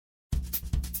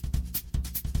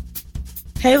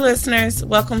Hey listeners,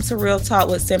 welcome to Real Talk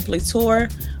with Simply Tour,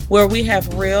 where we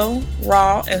have real,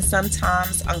 raw, and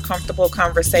sometimes uncomfortable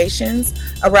conversations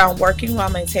around working while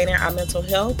maintaining our mental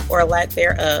health or lack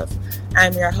thereof.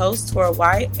 I'm your host, Tora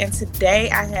White, and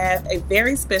today I have a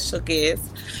very special guest,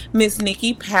 Miss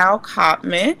Niki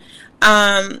Powell-Cottman.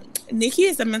 Niki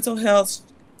is a mental health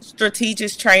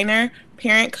strategist trainer,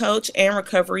 parent coach, and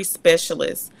recovery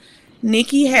specialist.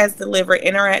 Niki has delivered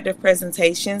interactive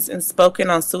presentations and spoken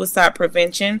on suicide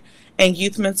prevention and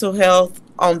youth mental health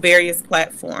on various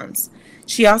platforms.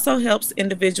 She also helps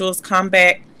individuals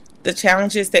combat the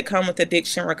challenges that come with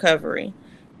addiction recovery.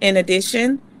 In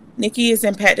addition, Niki is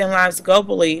impacting lives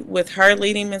globally with her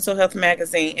leading mental health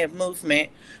magazine and movement,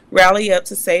 Rally Up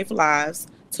to Save Lives,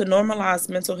 to normalize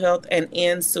mental health and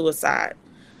end suicide.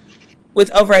 With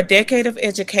over a decade of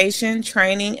education,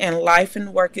 training, and life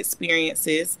and work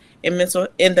experiences in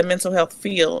the mental health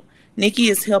field, Niki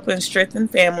is helping strengthen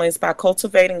families by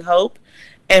cultivating hope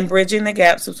and bridging the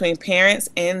gaps between parents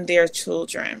and their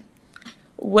children.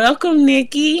 Welcome,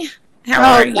 Niki.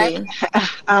 How are you?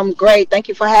 I'm great. Thank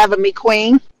you for having me,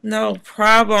 Queen. No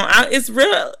problem. It's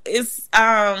really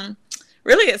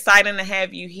exciting to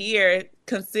have you here,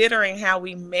 considering how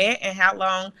we met and how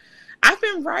long I've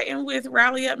been writing with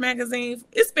Rally Up magazine.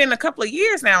 It's been a couple of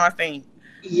years now, I think.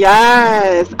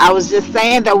 Yes, I was just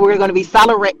saying that we're going to be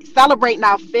celebrating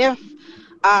our fifth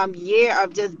year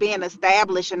of just being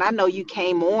established, and I know you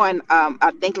came on.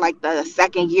 I think like the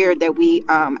second year that we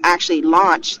actually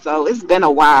launched. So it's been a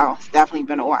while. It's definitely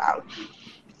been a while.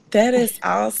 That is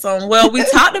awesome. Well, we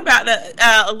talked about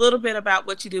a little bit about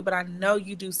what you do, but I know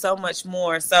you do so much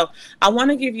more. So I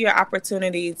want to give you an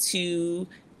opportunity to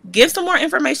give some more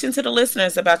information to the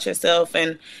listeners about yourself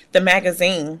and the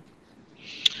magazine.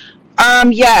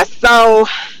 Yes. So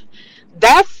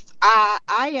that's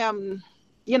I am,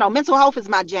 mental health is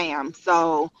my jam.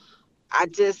 So I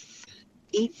just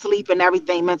eat, sleep, and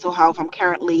everything mental health. I'm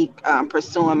currently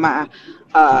pursuing my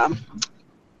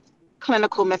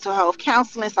clinical mental health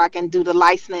counseling, so I can do the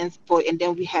license for, and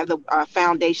then we have the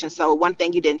foundation. So one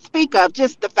thing you didn't speak of,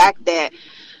 just the fact that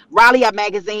Rally Up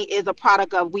Magazine is a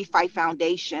product of We Fight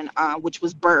Foundation, which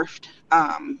was birthed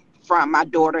from my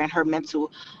daughter and her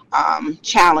mental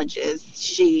challenges.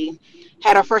 She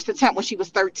had her first attempt when she was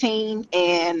 13,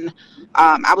 and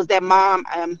I was that mom.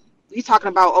 You're talking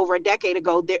about over a decade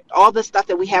ago. All the stuff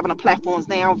that we have on the platforms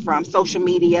now, from social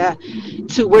media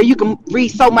to where you can read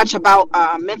so much about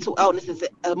mental illnesses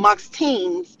amongst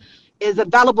teens, is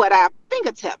available at our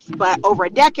fingertips. But over a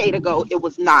decade ago, it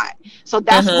was not. So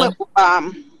that's what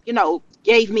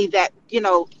gave me that,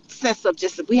 sense of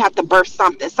just, we have to birth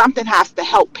something. Something has to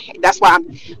help. That's why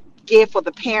I'm here for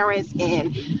the parents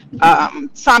and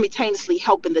simultaneously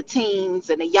helping the teens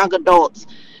and the young adults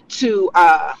to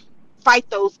fight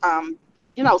those,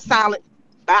 silent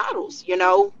battles,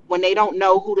 when they don't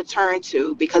know who to turn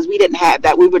to, because we didn't have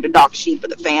that. We were the dark sheep of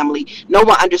the family. No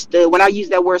one understood. When I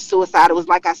used that word suicide, it was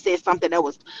like I said something that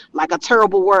was like a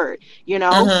terrible word,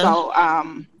 So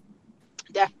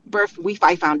that birthed We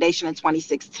Fight Foundation in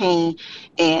 2016,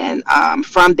 and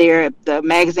from there the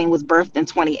magazine was birthed in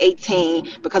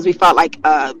 2018, because we felt like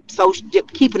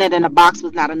keeping it in a box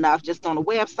was not enough, just on a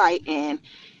website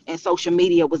and social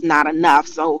media was not enough.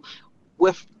 So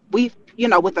with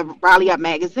the Rally Up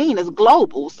magazine, is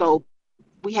global, so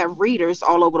we have readers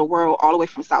all over the world, all the way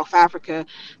from South Africa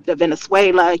to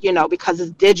Venezuela, because it's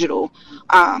digital.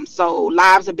 So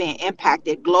lives are being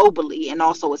impacted globally, and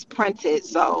also it's printed.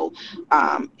 So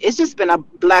it's just been a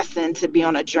blessing to be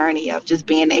on a journey of just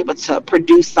being able to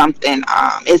produce something.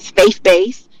 It's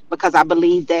faith-based, because I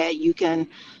believe that you can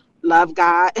love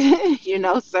God,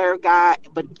 serve God,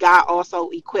 but God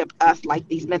also equipped us, like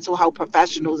these mental health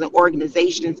professionals and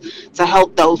organizations, to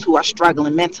help those who are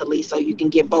struggling mentally. So you can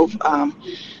get both of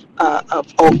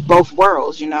both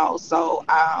worlds, So,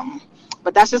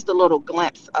 but that's just a little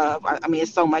glimpse of. I mean,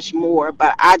 it's so much more.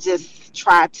 But I just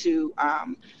try to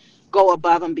go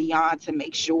above and beyond to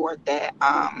make sure that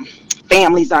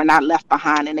families are not left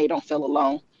behind and they don't feel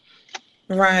alone.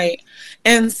 Right.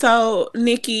 And so,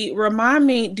 Niki, remind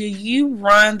me, do you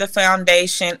run the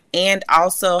foundation and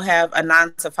also have a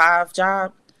 9-to-5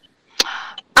 job?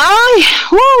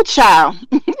 Child.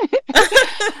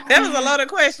 That was a loaded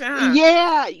question, huh?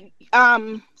 Yeah.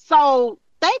 So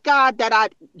thank God that I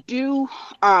do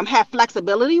have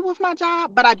flexibility with my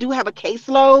job, but I do have a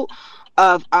caseload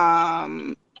of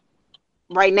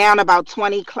right now about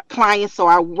 20 clients. So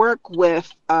I work with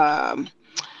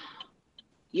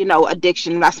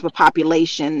addiction, that's the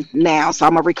population now. So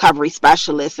I'm a recovery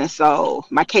specialist. And so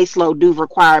my caseload do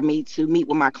require me to meet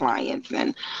with my clients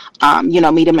and,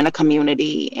 meet them in a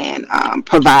community and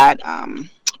provide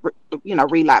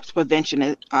relapse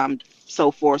prevention and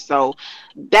so forth. So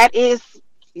that is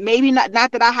maybe not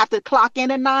that I have to clock in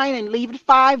at 9 and leave at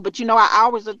 5, but our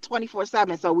hours are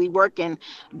 24/7. So we work in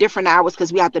different hours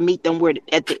because we have to meet them where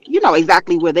at the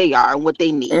exactly where they are and what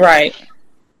they need. Right.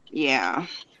 Yeah.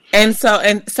 And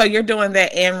so you're doing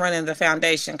that and running the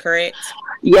foundation, correct?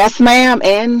 Yes, ma'am.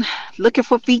 And looking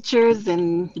for features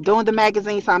and doing the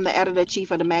magazine. So I'm the editor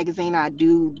chief of the magazine. I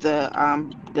do the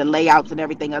layouts and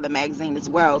everything of the magazine as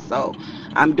well. So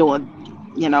I'm doing,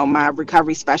 my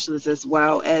recovery specialist as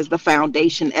well as the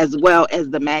foundation as well as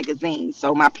the magazine.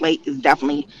 So my plate is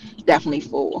definitely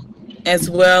full. As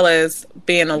well as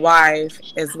being a wife,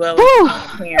 as well as Whew.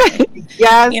 being a parent.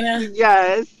 Yes, You know?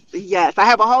 yes, yes. I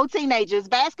have a whole teenager. It's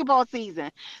basketball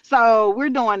season. So we're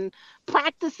doing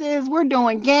practices, we're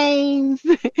doing games,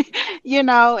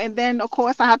 and then of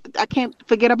course I can't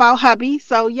forget about hubby.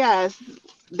 So yes,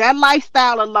 that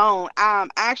lifestyle alone.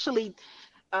 Actually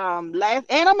last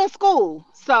and I'm in school.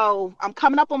 So I'm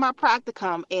coming up on my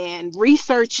practicum and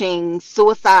researching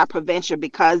suicide prevention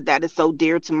because that is so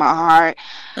dear to my heart.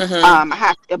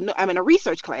 Mm-hmm. I'm in a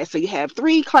research class. So you have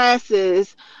 3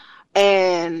 classes,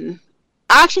 and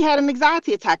I actually had an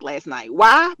anxiety attack last night.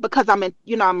 Why? Because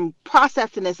I'm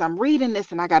processing this, I'm reading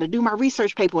this, and I got to do my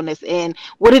research paper on this. And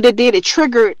what it did, it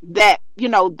triggered that,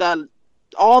 the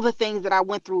all the things that I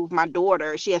went through with my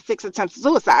daughter. She had 6 attempts of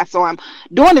suicide. So I'm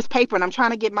doing this paper and I'm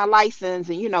trying to get my license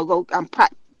and, I'm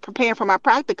preparing for my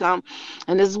practicum.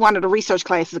 And this is one of the research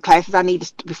classes I need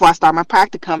before I start my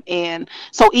practicum. And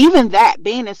so even that,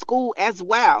 being in school as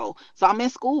well. So I'm in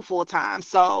school full time.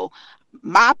 So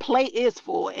my plate is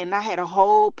full, and I had a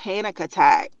whole panic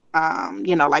attack.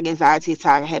 Like anxiety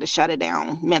attack. I had to shut it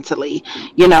down mentally.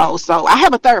 So I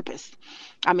have a therapist.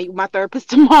 I meet my therapist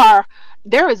tomorrow.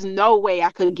 There is no way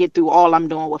I could get through all I'm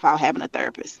doing without having a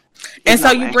therapist. And There's so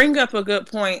no you way. bring up a good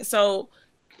point. So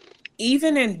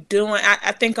even in doing,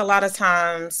 I think a lot of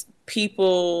times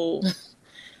people,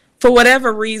 for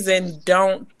whatever reason,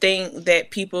 don't think that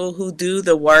people who do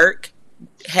the work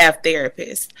have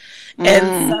therapists. And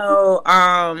Mm.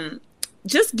 so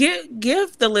just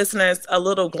give the listeners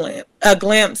a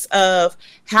glimpse of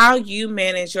how you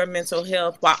manage your mental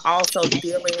health while also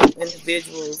dealing with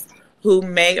individuals who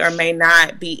may or may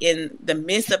not be in the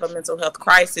midst of a mental health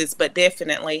crisis, but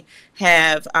definitely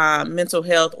have mental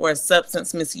health or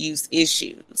substance misuse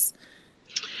issues.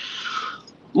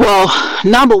 Well,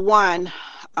 number one,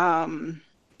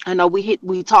 I know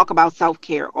we talk about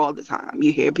self-care all the time.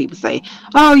 You hear people say,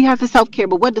 "Oh, you have to self-care,"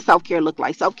 but what does self-care look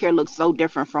like? Self-care looks so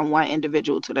different from one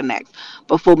individual to the next.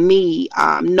 But for me,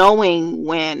 knowing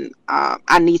when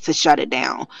I need to shut it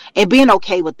down and being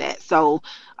okay with that. So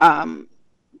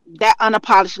that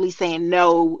unapologetically saying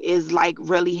no is like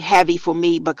really heavy for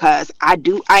me because I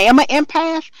am an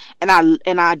empath,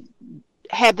 and I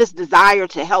have this desire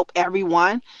to help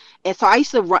everyone. And so I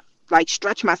used to like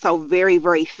stretch myself very,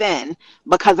 very thin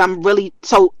because I'm really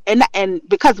so, and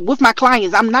because with my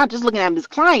clients, I'm not just looking at them as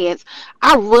clients.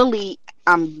 I really,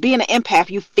 being an empath,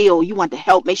 you want to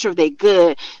help, make sure they're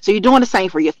good. So you're doing the same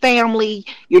for your family.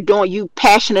 You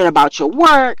passionate about your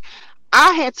work.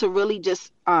 I had to really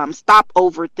just stop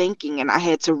overthinking, and I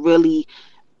had to really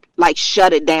like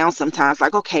shut it down sometimes.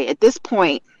 Like, okay, at this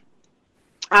point,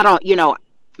 I don't,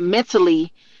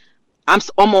 mentally, I'm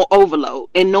on overload,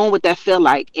 and knowing what that feel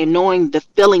like, and knowing the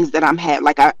feelings that I'm had.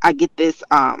 Like I get this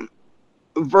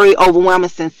very overwhelming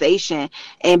sensation,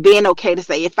 and being okay to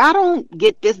say if I don't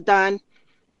get this done,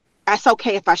 it's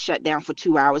okay if I shut down for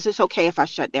 2 hours. It's okay if I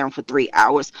shut down for 3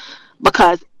 hours,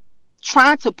 because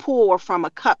trying to pour from a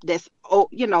cup that's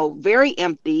very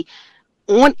empty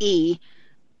on E,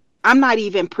 I'm not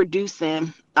even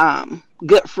producing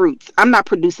good fruits. I'm not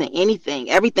producing anything.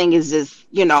 Everything is just,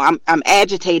 I'm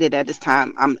agitated at this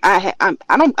time. I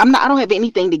don't have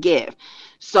anything to give.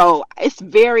 So it's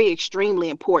very extremely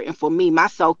important for me. My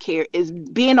self-care is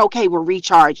being okay with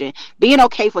recharging, being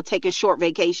okay for taking short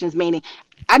vacations, meaning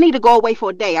I need to go away for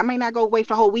a day. I may not go away for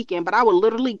the whole weekend, but I will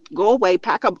literally go away,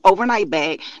 pack up overnight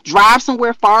bag, drive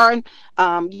somewhere far, and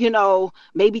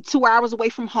maybe 2 hours away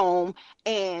from home.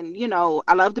 And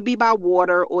I love to be by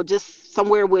water or just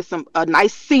somewhere with some a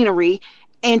nice scenery,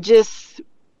 and just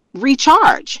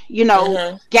recharge.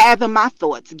 Mm-hmm. Gather my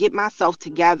thoughts, get myself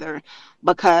together,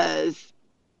 because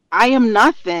I am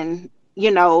nothing,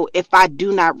 if I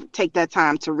do not take that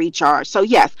time to recharge. So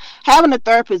yes, having a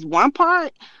therapist is one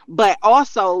part, but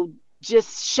also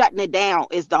just shutting it down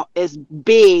is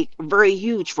big, very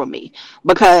huge for me,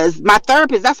 because my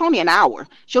therapist, that's only an hour.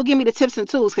 She'll give me the tips and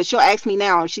tools, because she'll ask me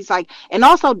now, and she's like, and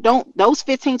also don't, those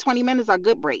 15-20 minutes are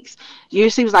good breaks. She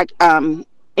was like,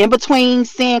 in between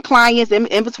seeing clients,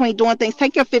 in between doing things,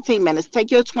 take your 15 minutes, take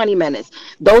your 20 minutes.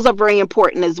 Those are very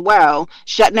important as well.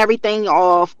 Shutting everything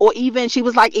off, or even, she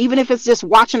was like, even if it's just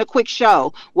watching a quick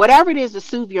show, whatever it is to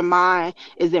soothe your mind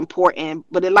is important.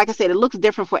 But like I said, it looks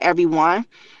different for everyone.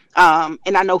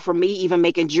 And I know for me, even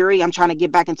making jewelry, I'm trying to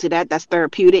get back into that. That's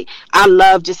therapeutic. I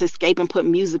love just escaping,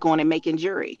 putting music on and making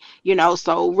jewelry,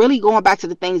 so really going back to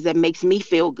the things that makes me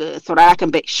feel good so that I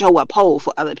can show up whole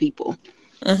for other people.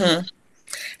 Mm-hmm.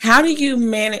 How do you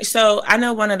manage? So I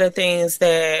know one of the things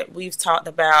that we've talked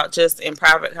about just in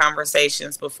private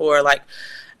conversations before, like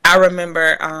I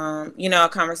remember, a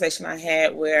conversation I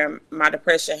had where my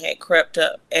depression had crept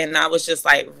up and I was just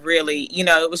like really,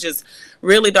 it was just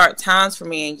really dark times for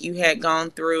me. And you had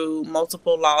gone through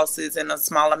multiple losses in a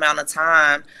small amount of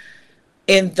time.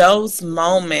 In those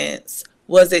moments,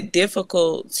 was it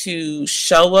difficult to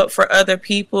show up for other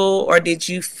people, or did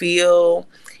you feel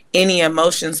any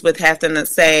emotions with having to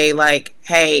say like,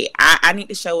 hey, I need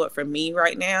to show up for me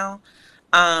right now?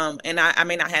 And I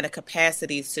may not have the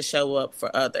capacities to show up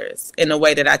for others in the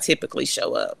way that I typically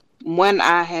show up. When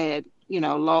I had,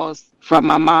 lost from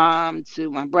my mom to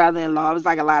my brother-in-law, it was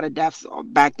like a lot of deaths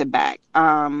back to back.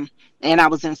 And I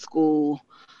was in school,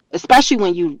 especially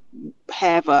when you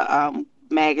have a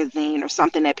magazine or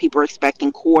something that people are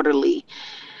expecting quarterly.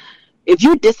 If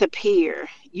you disappear,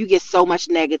 you get so much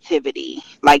negativity.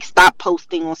 Like, stop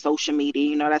posting on social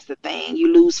media. That's the thing.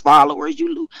 You lose followers.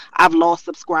 I've lost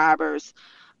subscribers.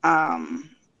 I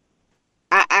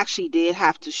actually did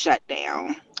have to shut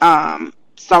down.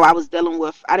 So I was dealing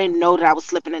with, I didn't know that I was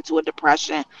slipping into a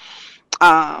depression.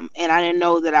 And I didn't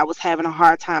know that I was having a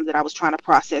hard time, that I was trying to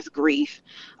process grief.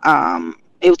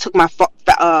 It took my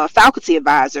faculty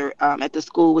advisor at the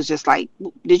school was just like,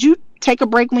 did you take a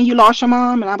break when you lost your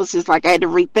mom? And I was just like, I had to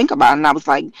rethink about it. And I was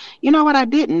like, you know what, I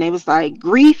didn't. It was like,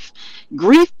 grief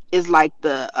is like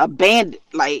a band,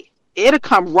 like it'll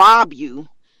come rob you.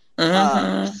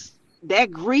 Mm-hmm.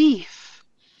 That grief,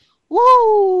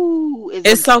 woo,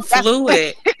 it's so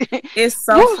fluid. It's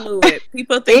so fluid.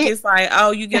 People think it's like, oh,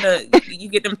 you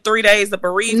get them 3 days of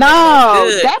bereavement.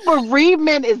 No, that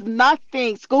bereavement is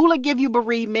nothing. School will give you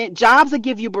bereavement, jobs will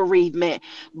give you bereavement,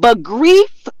 but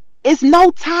grief is no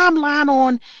timeline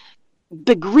on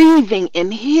the grieving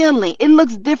and healing. It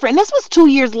looks different. This was 2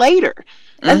 years later.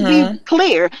 Let's be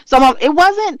clear. So it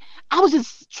wasn't, I was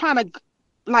just trying to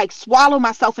like swallow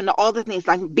myself into all the things,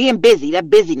 like being busy,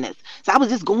 that busyness. So I was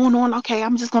just going on, okay,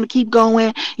 I'm just going to keep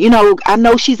going. I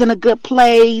know she's in a good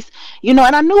place, and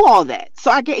I knew all that. So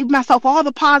I gave myself all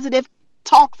the positive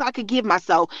talks I could give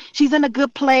myself. She's in a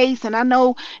good place, and I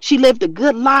know she lived a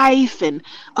good life, and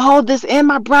all this, and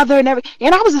my brother and everything.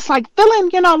 And I was just like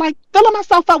filling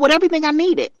myself up with everything I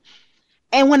needed.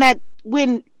 And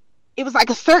when it was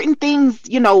like a certain things,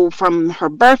 from her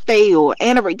birthday or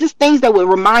anniversary, just things that would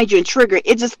remind you and trigger,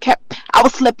 it just kept, I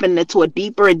was slipping into a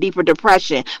deeper and deeper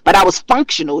depression, but I was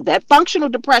functional. That functional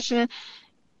depression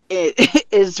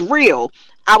is real.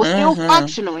 I was still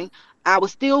functioning. I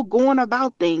was still going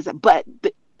about things, but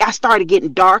I started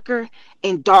getting darker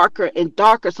and darker and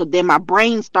darker. So then my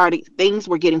brain things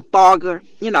were getting fogger.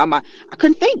 I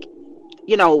couldn't think,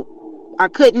 I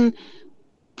couldn't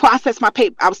process my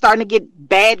paper. I was starting to get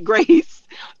bad grades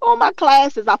on my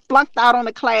classes. I flunked out on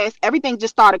the class. Everything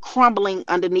just started crumbling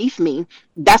underneath me.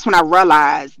 That's when I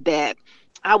realized that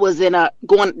I was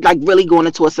really going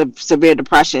into a severe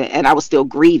depression, and I was still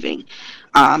grieving.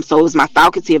 So it was my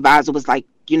faculty advisor was like,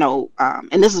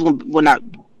 and this is when I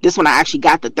actually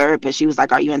got the therapist. She was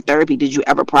like, are you in therapy? Did you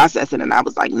ever process it? And I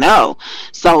was like, no.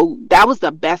 So that was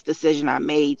the best decision I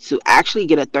made, to actually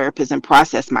get a therapist and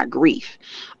process my grief.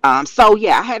 So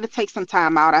yeah, I had to take some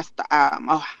time out.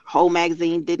 A whole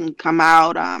magazine didn't come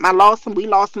out. We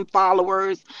lost some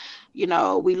followers,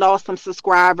 we lost some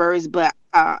subscribers, but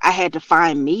I had to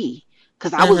find me,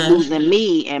 because I was losing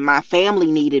me, and my family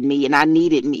needed me, and I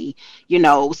needed me,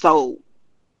 so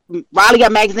Raleigh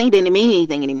Magazine didn't mean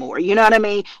anything anymore. You know what I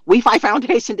mean? We Fight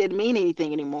Foundation didn't mean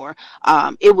anything anymore.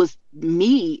 It was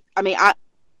me.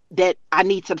 That I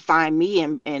need to find me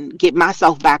and get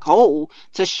myself back whole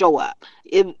to show up.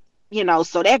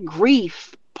 So that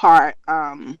grief part,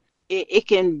 it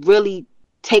can really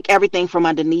take everything from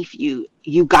underneath you.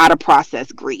 You got to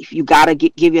process grief. You got to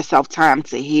give yourself time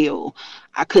to heal.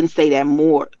 I couldn't say that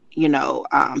more.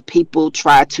 People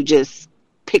try to just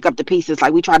pick up the pieces,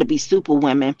 like we try to be super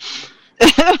women.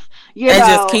 And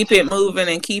just keep it moving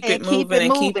and keep it moving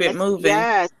and keep it moving.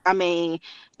 Yes,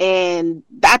 And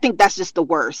I think that's just the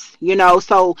worst, you know.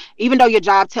 So even though your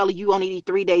job telling you only need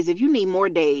 3 days, if you need more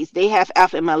days, they have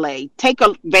FMLA. Take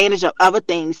advantage of other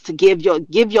things to give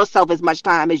yourself as much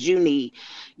time as you need,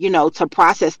 you know, to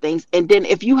process things. And then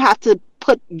if you have to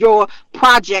put your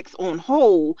projects on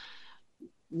hold,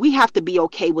 we have to be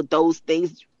okay with those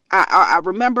things. I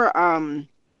remember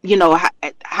you know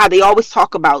how they always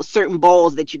talk about certain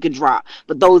balls that you can drop,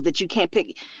 but those that you can't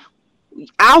pick.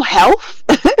 Our health,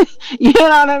 you know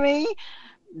what I mean?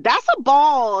 That's a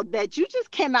ball that you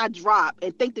just cannot drop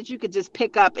and think that you could just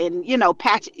pick up and, you know,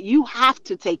 patch. You have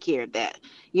to take care of that.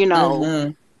 You know,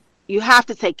 Mm-hmm. you have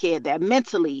to take care of that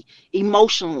mentally,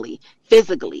 emotionally,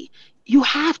 physically. You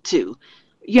have to,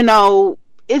 you know,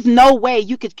 there's no way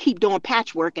you could keep doing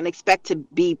patchwork and expect to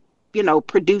be, you know,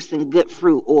 producing good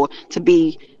fruit or to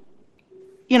be,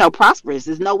 you know, prosperous.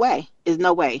 There's no way. There's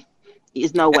no way.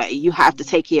 There's no way. You have to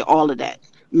take care of all of that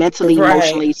mentally, Right.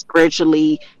 emotionally,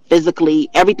 spiritually, physically,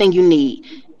 everything you need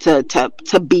to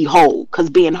be whole. Because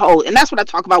being whole, and that's what I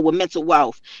talk about with mental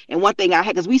wealth. And one thing I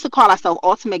had, because we used to call ourselves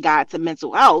Ultimate Guide to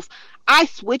Mental Health, I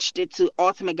switched it to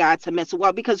Ultimate Guide to Mental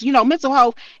Wealth because, you know, mental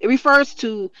health, it refers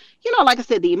to, you know, like I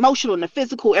said, the emotional and the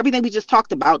physical, everything we just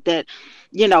talked about, that,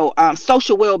 you know,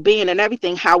 social well-being and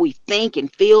everything, how we think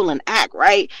and feel and act,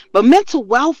 right? But mental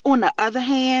wealth, on the other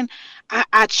hand,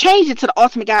 I changed it to the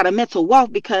Ultimate Guide of Mental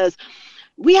Wealth because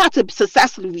we have to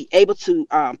successfully be able to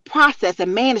process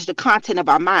and manage the content of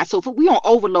our mind. So if we on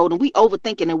overload and we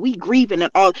overthinking and we grieving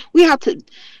and all, we have to,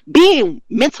 being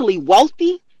mentally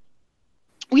wealthy,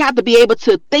 we have to be able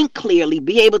to think clearly,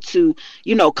 be able to,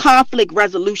 you know, conflict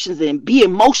resolutions and be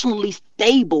emotionally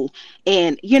stable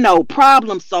and, you know,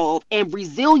 problem solve and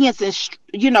resilience and,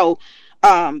 you know,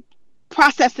 um,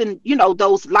 processing, you know,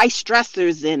 those life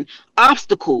stressors and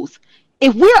obstacles.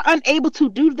 If we're unable to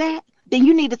do that, then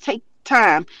you need to take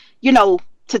time, you know,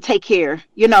 to take care,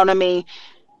 you know what I mean,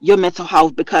 your mental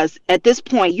health, because at this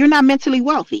point, you're not mentally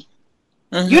wealthy.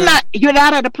 Mm-hmm. You're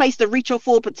not at a place to reach your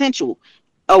full potential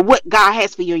of what God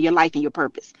has for you in your life and your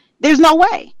purpose. There's no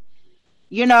way,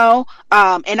 you know.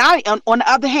 And on the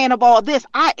other hand of all this,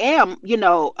 I am, you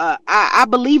know, I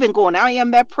believe in going. I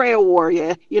am that prayer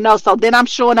warrior, you know. So then I'm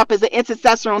showing up as an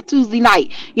intercessor on Tuesday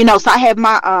night, you know. So I have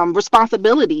my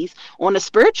responsibilities on the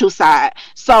spiritual side.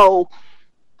 So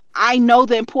I know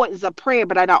the importance of prayer,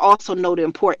 but I also know the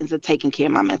importance of taking care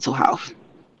of my mental health.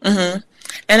 Mm-hmm.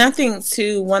 And I think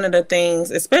too, one of the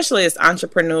things, especially as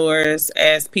entrepreneurs,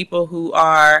 as people who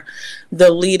are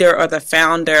the leader or the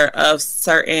founder of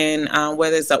certain,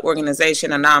 whether it's an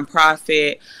organization, a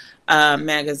nonprofit,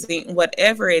 magazine,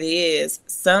 whatever it is,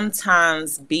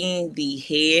 sometimes being the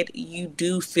head, you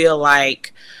do feel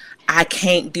like I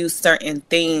can't do certain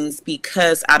things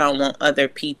because I don't want other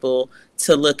people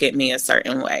to look at me a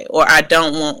certain way, or I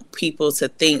don't want people to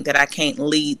think that I can't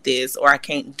lead this or I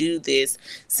can't do this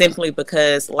simply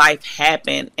because life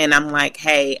happened. And I'm like,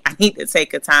 hey, I need to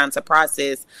take a time to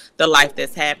process the life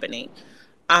that's happening.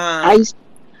 I Um, used,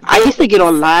 I go used to with get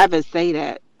on this. live and say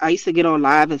that. I used to get on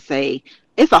live and say,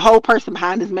 it's a whole person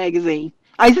behind this magazine.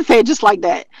 I used to say it just like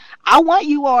that. I want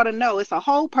you all to know it's a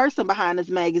whole person behind this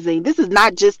magazine. This is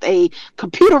not just a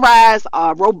computerized,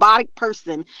 robotic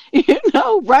person, you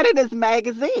know, running this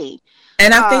magazine.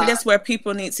 And I think Uh, that's where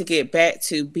people need to get back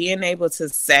to being able to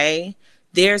say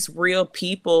there's real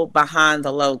people behind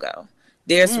the logo.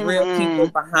 There's real people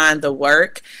mm, behind the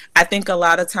work. I think a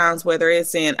lot of times, whether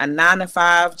it's in a 9 to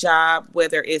 5 job,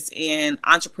 whether it's in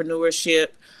entrepreneurship,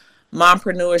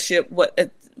 mompreneurship,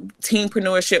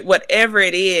 teampreneurship, whatever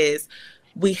it is,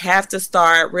 we have to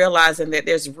start realizing that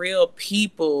there's real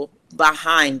people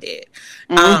behind it.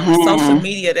 Social mm-hmm,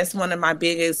 media, that's one of my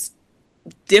biggest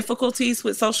difficulties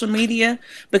with social media,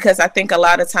 because I think a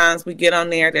lot of times we get on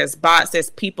there, there's bots, there's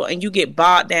people, and you get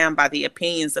bogged down by the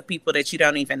opinions of people that you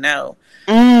don't even know.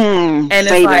 And it's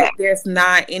say that. like there's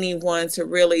not anyone to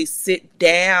really sit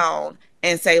down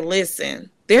and say, listen,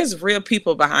 there's real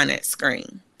people behind that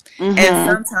screen. And Mm-hmm,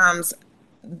 sometimes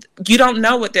you don't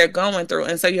know what they're going through.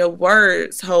 And so your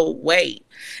words hold weight.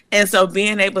 And so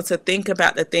being able to think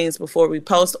about the things before we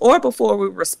post or before we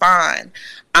respond.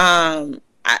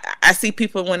 I see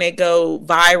people when they go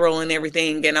viral and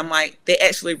everything, and I'm like, they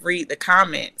actually read the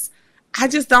comments. I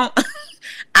just don't.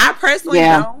 I personally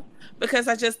yeah. don't, because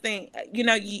I just think,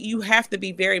 you have to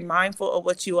be very mindful of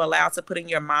what you allow to put in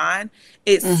your mind,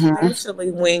 Mm-hmm, especially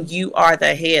when you are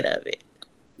the head of it,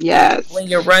 yes. when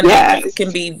you're running it, because it can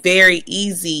Yes. be very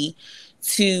easy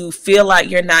to feel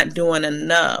like you're not doing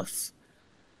enough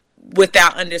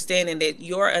without understanding that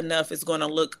your enough is going to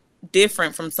look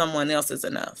different from someone else's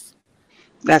enough.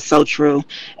 That's so true.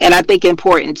 And I think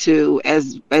important too,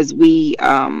 as we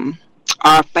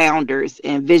are founders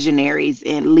and visionaries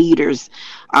and leaders.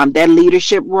 That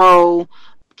leadership role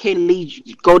can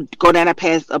go down a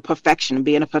path of perfection,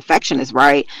 being a perfectionist,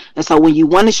 right? And so when you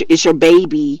want to, it's your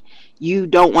baby. You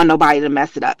don't want nobody to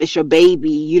mess it up. It's your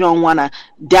baby. You don't want to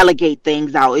delegate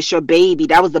things out. It's your baby.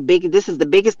 This is the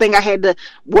biggest thing I had to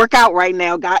work out right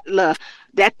now. Look,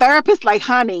 that therapist, like,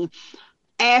 honey,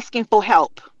 asking for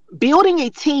help, building a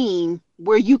team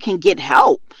where you can get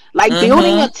help, like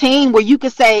building a team where you can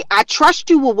say, I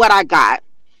trust you with what I got.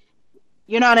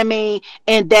 You know what I mean?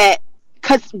 And that,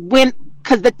 because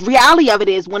the reality of it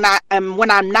is when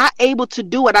I'm not able to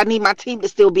do it, I need my team to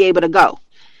still be able to go.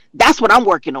 That's what I'm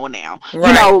working on now. Right.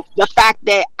 You know, the fact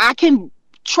that I can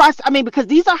trust, because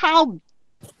these are how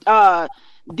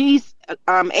these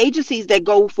agencies that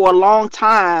go for a long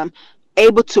time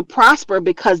able to prosper,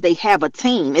 because they have a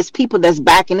team. It's people that's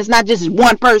backing. It's not just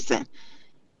one person.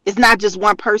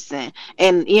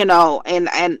 And you know,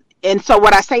 and so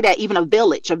what I say, that even a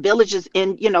village is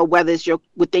in, you know, whether it's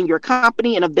within your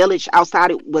company, and a village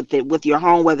outside with your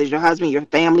home, whether it's your husband, your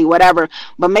family, whatever,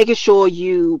 but making sure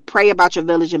you pray about your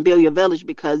village and build your village,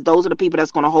 because those are the people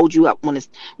that's going to hold you up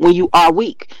when you are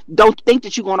weak. Don't think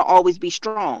that you're going to always be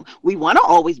strong. We want to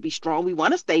always be strong. We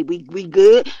want to stay, we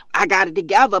good. I got it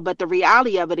together. But the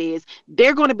reality of it is,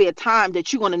 there's going to be a time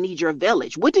that you're going to need your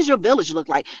village. What does your village look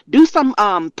like? Do some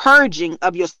purging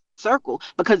of your circle,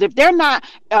 because if they're not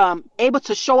able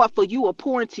to show up for you or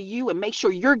pour into you and make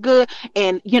sure you're good,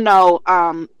 and you know,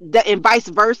 and vice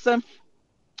versa,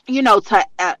 you know,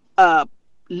 to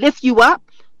lift you up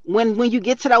when you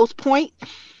get to those points,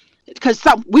 because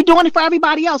we're doing it for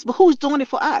everybody else, but who's doing it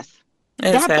for us?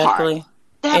 Exactly.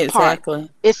 That part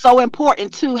is so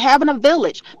important too, having a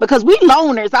village, because we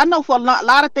loners. I know for a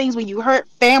lot of things, when you hurt,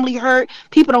 family hurt,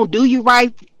 people don't do you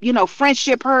right, you know,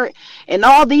 friendship hurt, and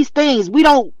all these things,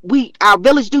 our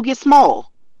village do get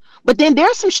small. But then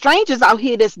there's some strangers out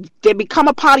here that become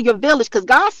a part of your village,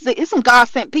 because it's some God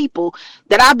sent people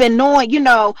that I've been knowing. You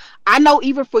know, I know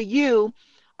even for you.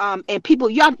 And people,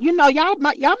 y'all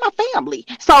my family.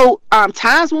 So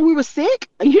times when we were sick,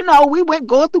 you know, we went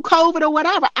going through COVID or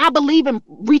whatever, I believe in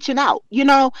reaching out, you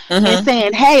know, and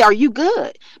saying, hey, are you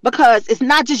good? Because it's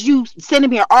not just you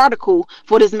sending me an article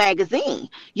for this magazine,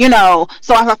 you know.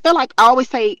 So I feel like I always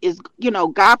say is, you know,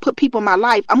 God put people in my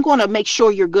life. I'm going to make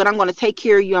sure you're good. I'm going to take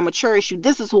care of you. I'm going to cherish you.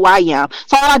 This is who I am.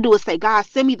 So all I do is say, God,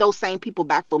 send me those same people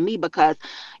back for me, because,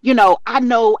 you know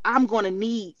I'm going to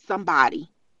need somebody,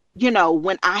 you know,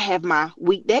 when I have my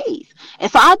weekdays. And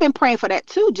so I've been praying for that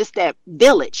too, just that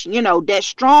village, you know, that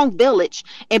strong village,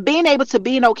 and being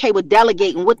okay with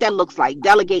delegating, what that looks like,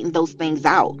 delegating those things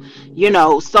out, you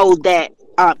know, so that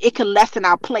it can lessen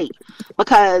our plate.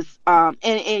 Because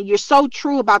and you're so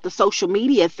true about the social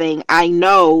media thing. I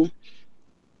know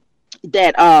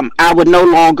that I would no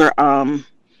longer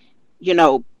you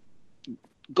know,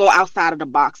 go outside of the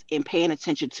box and paying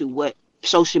attention to what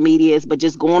social media is, but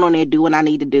just going on there, doing what I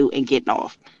need to do, and getting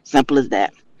off. Simple as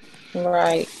that.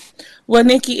 Right. Well,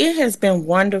 Niki, it has been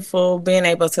wonderful being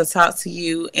able to talk to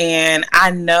you, and I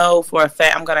know for a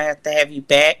fact I'm going to have you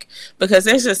back, because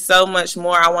there's just so much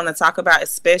more I want to talk about,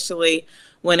 especially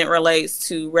when it relates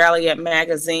to Rally Up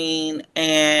Magazine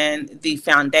and the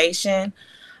foundation.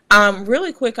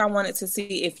 Really quick, I wanted to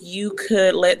see if you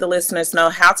could let the listeners know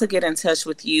how to get in touch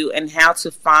with you and how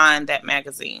to find that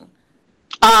magazine.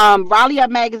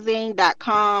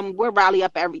 RallyUpMagazine.com. We're Rally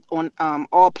Up on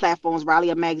all platforms. Rally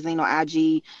Up Magazine on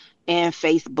IG and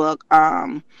Facebook.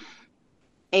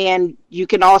 And you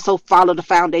can also follow the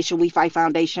foundation, We Fight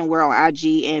Foundation. We're on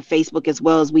IG and Facebook as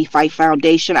well as We Fight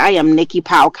Foundation. I am Niki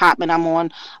Powell-Cottman. I'm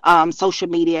on social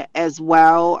media as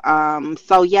well.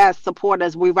 So yes, support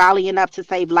us. We're rallying up to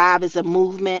save lives as a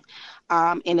movement.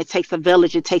 And it takes a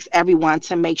village. It takes everyone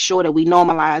to make sure that we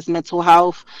normalize mental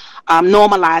health,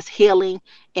 normalize healing,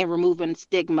 and removing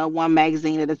stigma one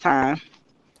magazine at a time.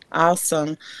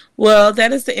 Awesome. Well,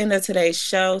 that is the end of today's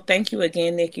show. Thank you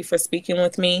again, Niki, for speaking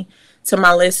with me. To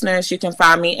my listeners, you can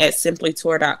find me at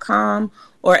simplytour.com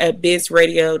or at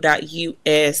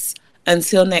bizradio.us.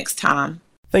 Until next time.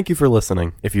 Thank you for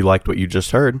listening. If you liked what you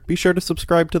just heard, be sure to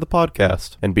subscribe to the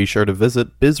podcast, and be sure to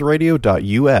visit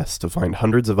bizradio.us to find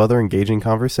hundreds of other engaging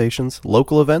conversations,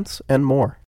 local events, and more.